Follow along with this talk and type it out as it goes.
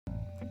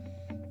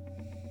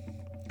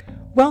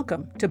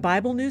Welcome to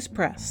Bible News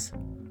Press.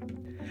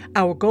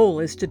 Our goal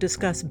is to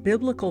discuss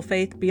biblical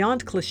faith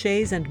beyond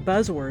cliches and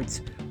buzzwords,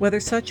 whether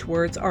such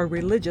words are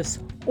religious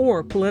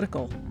or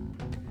political.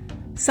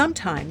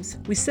 Sometimes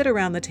we sit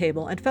around the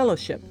table and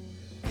fellowship.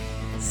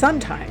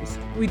 Sometimes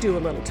we do a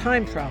little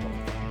time travel.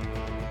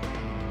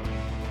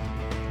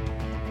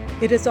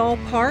 It is all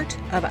part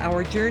of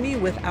our journey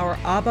with our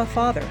Abba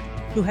Father,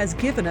 who has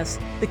given us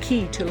the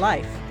key to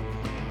life.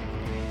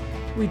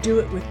 We do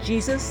it with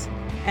Jesus,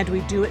 and we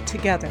do it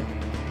together.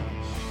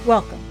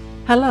 Welcome.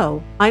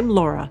 Hello, I'm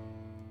Laura.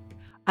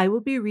 I will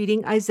be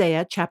reading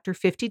Isaiah chapter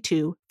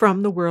 52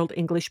 from the World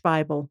English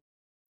Bible.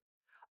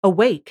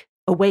 Awake,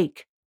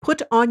 awake,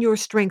 put on your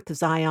strength,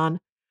 Zion.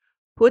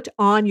 Put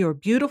on your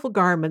beautiful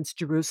garments,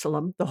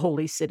 Jerusalem, the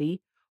holy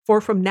city, for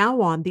from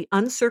now on the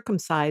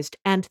uncircumcised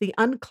and the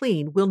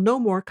unclean will no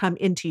more come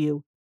into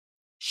you.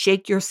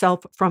 Shake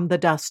yourself from the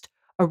dust.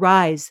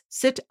 Arise,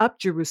 sit up,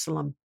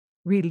 Jerusalem.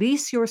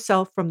 Release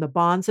yourself from the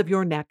bonds of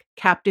your neck,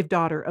 captive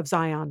daughter of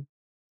Zion.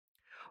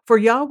 For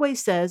Yahweh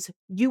says,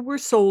 you were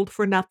sold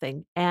for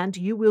nothing, and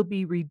you will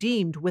be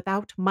redeemed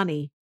without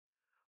money.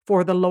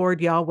 For the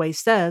Lord Yahweh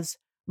says,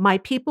 my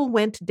people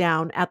went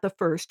down at the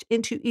first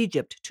into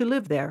Egypt to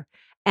live there,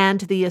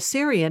 and the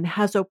Assyrian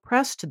has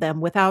oppressed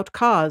them without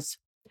cause.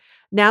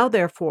 Now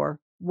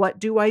therefore, what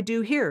do I do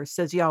here,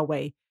 says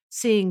Yahweh,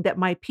 seeing that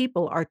my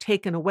people are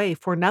taken away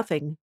for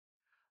nothing?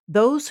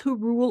 Those who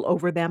rule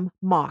over them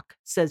mock,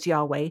 says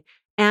Yahweh,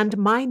 and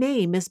my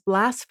name is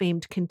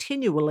blasphemed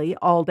continually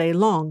all day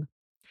long.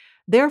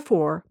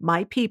 Therefore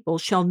my people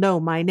shall know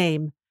my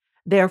name.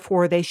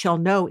 Therefore they shall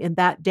know in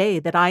that day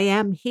that I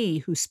am he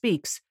who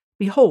speaks.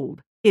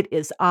 Behold, it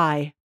is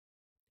I.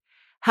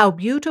 How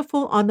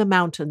beautiful on the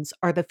mountains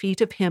are the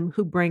feet of him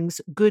who brings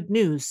good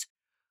news,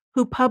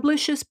 who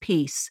publishes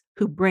peace,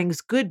 who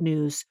brings good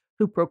news,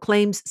 who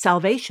proclaims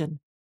salvation,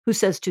 who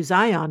says to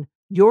Zion,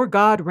 your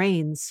God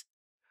reigns.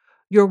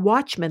 Your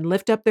watchmen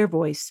lift up their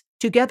voice,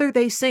 together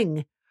they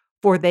sing,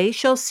 for they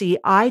shall see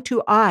eye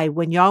to eye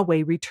when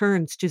Yahweh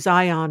returns to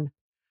Zion.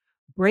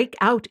 Break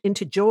out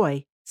into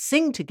joy.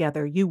 Sing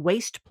together, you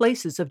waste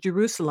places of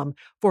Jerusalem,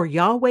 for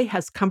Yahweh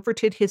has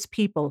comforted his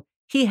people.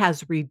 He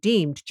has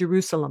redeemed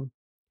Jerusalem.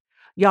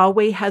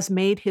 Yahweh has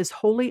made his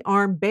holy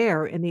arm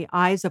bare in the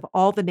eyes of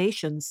all the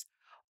nations.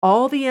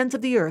 All the ends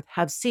of the earth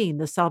have seen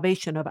the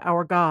salvation of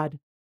our God.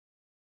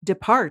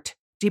 Depart,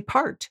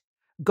 depart.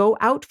 Go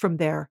out from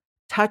there.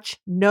 Touch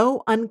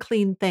no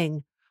unclean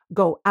thing.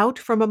 Go out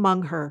from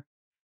among her.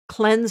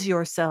 Cleanse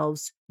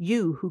yourselves,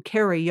 you who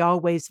carry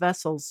Yahweh's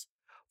vessels.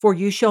 For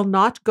you shall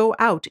not go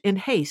out in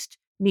haste,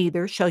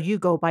 neither shall you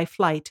go by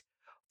flight.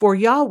 For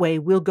Yahweh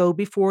will go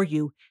before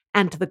you,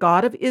 and the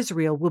God of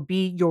Israel will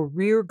be your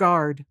rear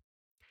guard.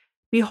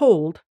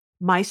 Behold,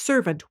 my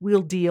servant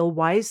will deal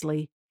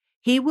wisely.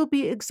 He will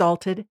be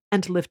exalted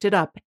and lifted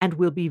up, and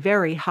will be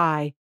very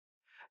high.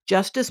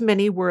 Just as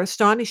many were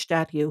astonished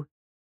at you.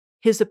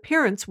 His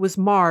appearance was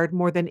marred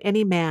more than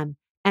any man,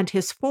 and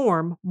his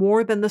form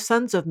more than the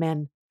sons of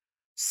men.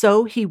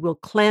 So he will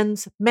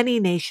cleanse many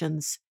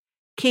nations.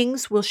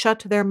 Kings will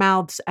shut their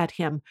mouths at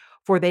him,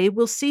 for they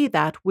will see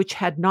that which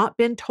had not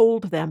been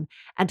told them,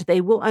 and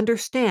they will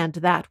understand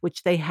that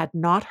which they had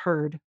not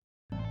heard.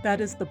 That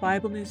is the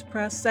Bible News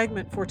Press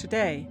segment for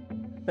today,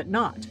 but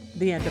not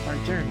the end of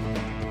our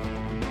journey.